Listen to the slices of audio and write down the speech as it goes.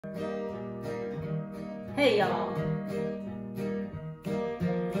Hey y'all.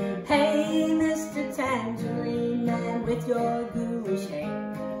 Hey Mr. Tangerine Man with your ghoulish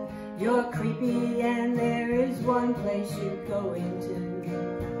hair. You're creepy and there is one place you're going to.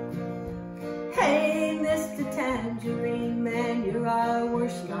 Hey Mr. Tangerine Man, you're our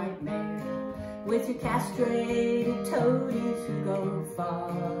worst nightmare. With your castrated toadies who go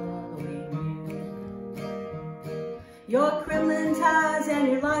following you. Your Kremlin ties and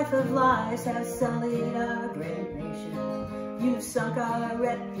your life of lies have sullied our great nation. You've sunk our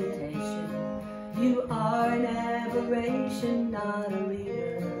reputation. You are an aberration, not a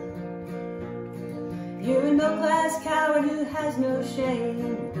leader. You're a no-class coward who has no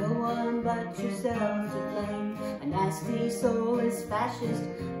shame. No one but yourself to blame. A nasty, soulless, fascist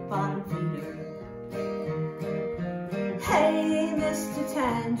bottom feeder. Hey, Mr.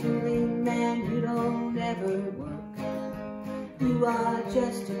 Tangerine Man, you don't ever work. You are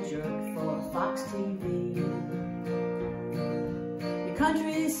just a jerk for FOXTV. Your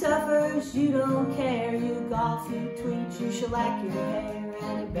country suffers, you don't care. You golf, you tweet, you shellac your hair.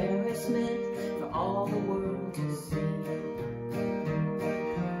 An embarrassment for all the world to see.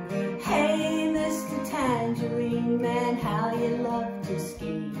 Hey, Mr. Tangerine Man, how you love to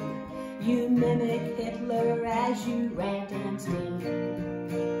ski. You mimic Hitler as you rant and steam.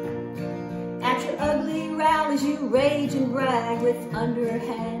 At your ugly rallies you rage and brag with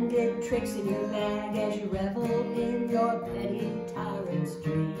underhanded tricks in your bag as you revel in your petty tyrant's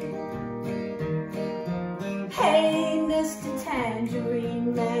dream. Hey Mr.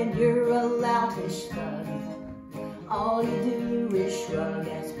 Tangerine Man, you're a loutish thug. All you do is shrug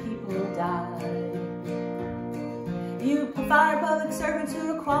as people die. You fire public servants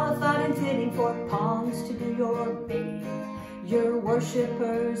who are qualified and fitting for pawns to do your bidding. Your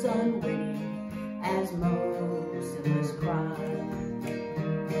worshippers unwitting as most of us cry.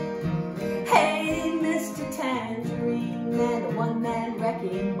 Hey Mr. Tangerine Man, the one-man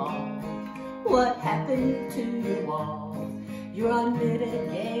wrecking ball. What happened to your wall? Your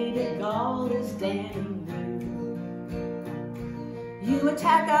unmitigated gall is damning you. You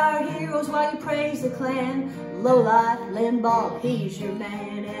attack our heroes while you praise the Klan. Lowlife Limbaugh, he's your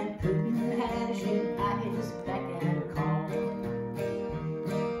man, and Putin has you at his beck and call.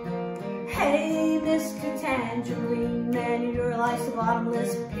 Hey, Mr. Tangerine Man, your life's a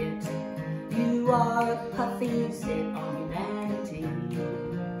bottomless pit. You are a puffy zit on humanity.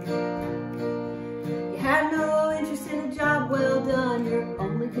 You have no interest in a job well done. Your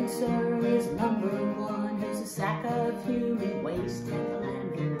only concern is number one, who's a sack of human waste and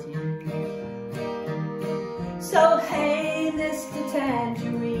calamity. So hey, Mr.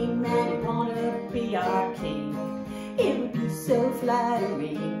 Tangerine Man, you wanna be our king. It would be so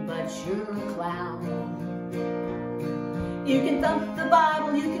flattering, but you're a clown. You can thump the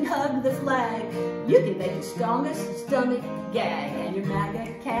Bible, you can hug the flag. You can make the strongest stomach gag, and your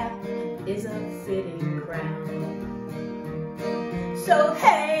MAGA cap is a fitting crown. So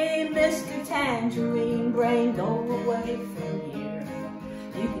hey, Mr. Tangerine Brain, go away from here.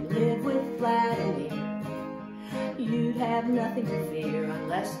 You can live with Vladimir. You'd have nothing to fear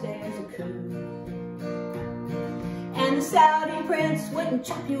unless there's a coup. And the Saudi prince wouldn't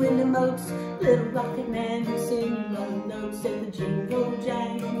chop you into motes. Little rocket man who'd sing you low notes. And the jingle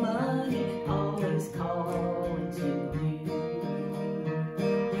jangle money always